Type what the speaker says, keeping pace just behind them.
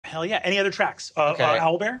Hell yeah. Any other tracks? Okay.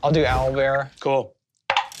 Owlbear? I'll do owlbear. Cool.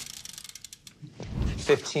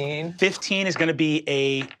 15. 15 is going to be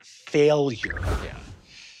a failure. Yeah.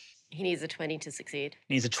 He needs a 20 to succeed.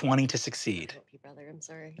 Needs a 20, to succeed. Brother, I'm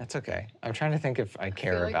sorry. That's okay. I'm trying to think if I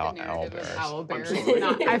care about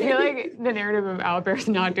owlbears. I feel like the narrative of owlbears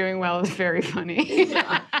not doing well is very funny.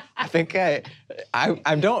 I think I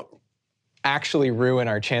don't actually ruin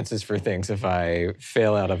our chances for things if I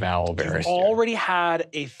fail out of owlbears. You've already had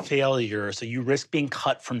a failure, so you risk being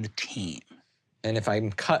cut from the team. And if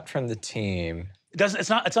I'm cut from the team...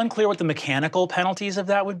 It's unclear what the mechanical penalties of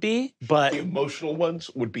that would be, but... The emotional ones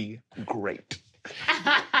would be great.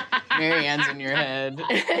 Marianne's in your head.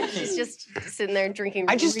 She's just sitting there drinking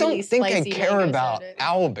I just really don't think I spicy care mango about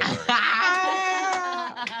soda. owlbears.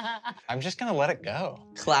 I'm just gonna let it go.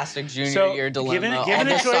 Classic junior year dilemma. All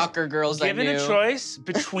the soccer girls I knew. Given a choice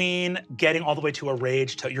between getting all the way to a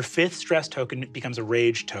rage token, your 5th stress token becomes a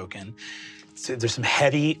rage token. So there's some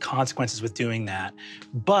heavy consequences with doing that,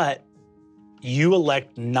 but you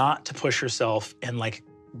elect not to push yourself and like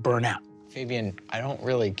burn out. Fabian, I don't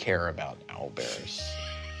really care about owlbears.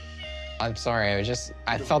 I'm sorry,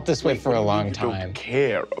 I felt this way for a long time. You don't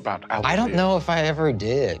care about owlbears. I don't know if I ever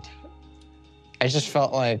did. I just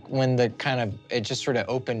felt like when it just sort of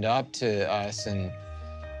opened up to us, and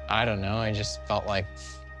I don't know, I just felt like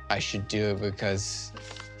I should do it because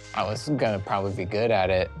I was gonna probably be good at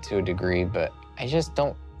it to a degree, but I just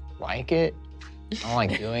don't like it. I don't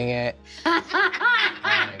like doing it.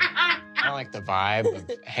 I don't like the vibe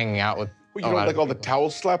of hanging out with Well, you don't like all the towel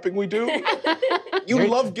slapping we do? You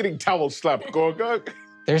love getting towel slapped, Gorga.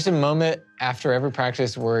 There's a moment after every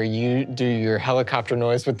practice where you do your helicopter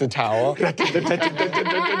noise with the towel. And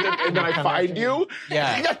then I find you?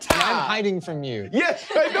 Yeah, and I'm hiding from you. Yes,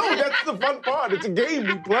 I know, that's the fun part. It's a game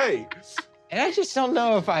we play. And I just don't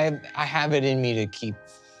know if I have it in me to keep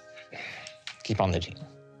on the team.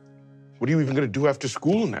 What are you even gonna do after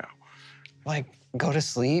school now? Like, go to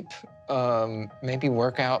sleep, maybe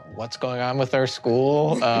work out what's going on with our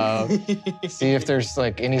school, see if there's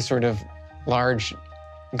like any sort of large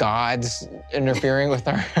gods interfering with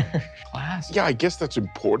our class. Yeah, I guess that's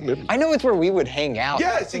important. I know it's where we would hang out.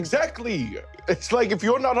 Yes, exactly. It's like if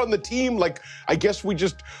you're not on the team, like, I guess we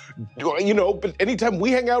just, you know, but anytime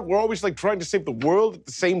we hang out, we're always like trying to save the world at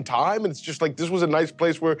the same time. And it's just like, this was a nice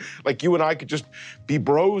place where like you and I could just be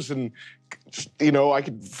bros and just, you know, I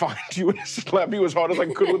could find you and slap you as hard as I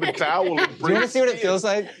could with a towel. Do you want to see what it feels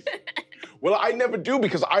like? Well, I never do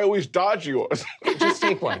because I always dodge yours. Just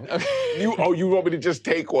take one. Okay. You want me to just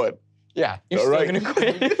take one? Yeah. You're All still right. gonna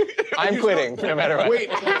quit? I'm quitting, no matter what. Wait.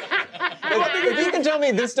 If you can tell me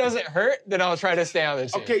this doesn't hurt, then I'll try to stay on the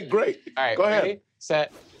team. Okay, great. All right, go ahead. Ready,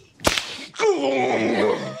 set.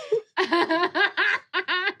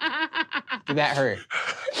 Did that hurt?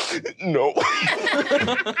 No.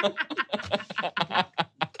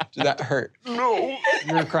 Did that hurt? No.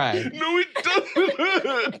 You were crying. No, it doesn't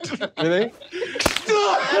hurt. Really?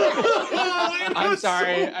 I'm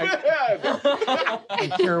sorry.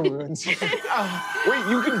 I Cure wounds. Wait,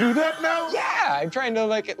 you can do that now? Yeah, I'm trying to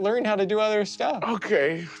like learn how to do other stuff.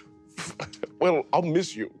 Okay. Well, I'll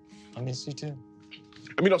miss you. I'll miss you too.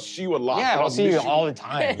 I mean, I'll see you a lot. Yeah, but I'll see you all the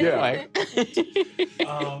time. Yeah. Like,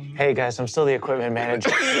 hey guys, I'm still the equipment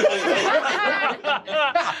manager.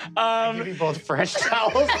 Give you both fresh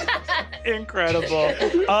towels. Incredible.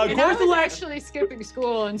 I was actually skipping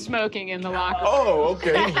school and smoking in the locker room. Oh,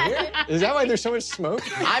 okay. Is that why there's so much smoke?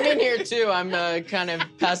 I'm in here too. I'm kind of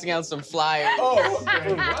passing out some flyers. Oh,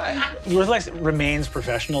 for what? Northlex remains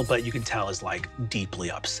professional, but you can tell is like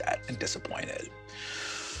deeply upset and disappointed.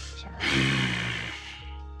 Sorry.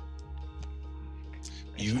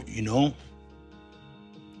 You know,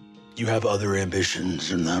 you have other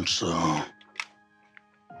ambitions, and that's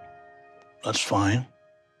fine.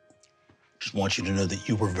 Just want you to know that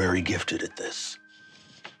you were very gifted at this.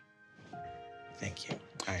 Thank you.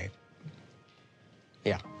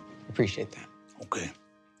 Yeah, appreciate that. Okay.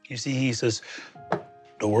 You see, he says,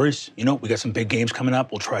 no worries. You know, we got some big games coming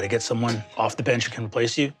up. We'll try to get someone off the bench who can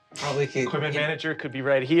replace you. Probably could. Equipment manager could be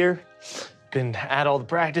right here. Been at all the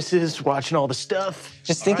practices, watching all the stuff.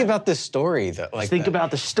 Just think about the story, though. Like, Think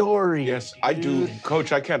about the story. Yes, I do.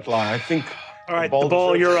 Coach, I can't lie. I think. All right, the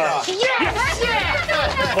ball, you're up.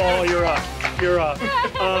 Yes! Ball, you're up. You're up.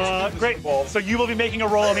 Great. So you will be making a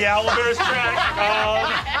roll on the Owlbears track.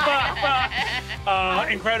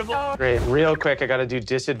 Incredible. Great. Real quick, I got to do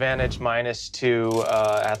disadvantage -2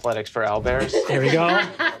 athletics for owlbears. Here we go.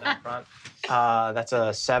 That's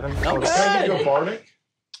a 7. Can I give you a Bardic?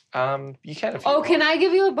 You can if you Oh, want. can I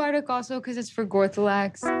give you a Bardic also? Because it's for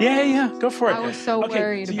Gorthalax. Yeah, go for it. I was so Okay,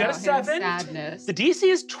 worried so you got about a 7. his sadness. The DC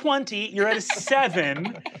is 20. You're at a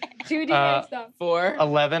 7. 2d8 stuff. 4.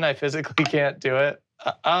 11, I physically can't do it.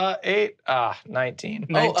 8, 19.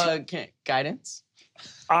 Guidance.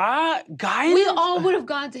 Guys. We all would have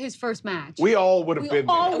gone to his first match. We all would have We been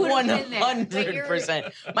all there. would have been there.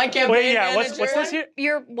 100%. My campaign Wait, yeah. manager. What's this here?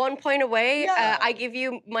 You're 1 point away. Yeah. I give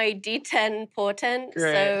you my D10 portent,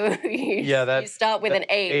 Great. so you, Yeah, that- you start with an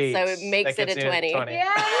 8, so it makes That it gets a you 20. 20.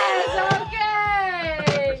 Yes, okay.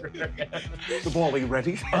 The ball, are you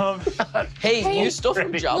ready? Hey, you stole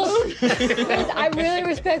from Jobs. I really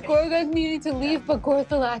respect Gorgon needing to leave, but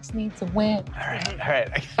Gorthalax needs to win. All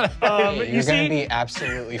right. I gotta. You You're see, gonna be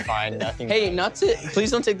absolutely fine. Nothing. Hey, not to,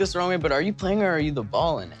 please don't take this the wrong way, but are you playing or are you the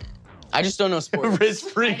ball in it? I just don't know sports. Riz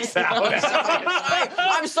freaks out. I'm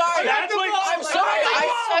sorry. That's like- I'm sorry.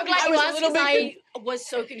 I'm so glad I you was a asked little 'cause bit. I was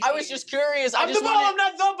so confused. I was just curious. I'm the ball. I'm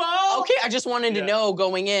not the ball. Okay, I just wanted to know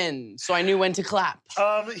going in, so I knew when to clap.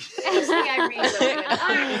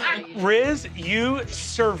 Riz, you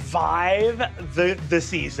survive the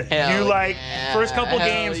season. Hell you like yeah. first couple Hell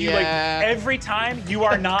games. You like yeah. every time you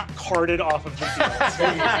are not carted off of the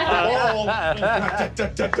field.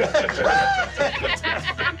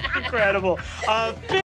 Incredible.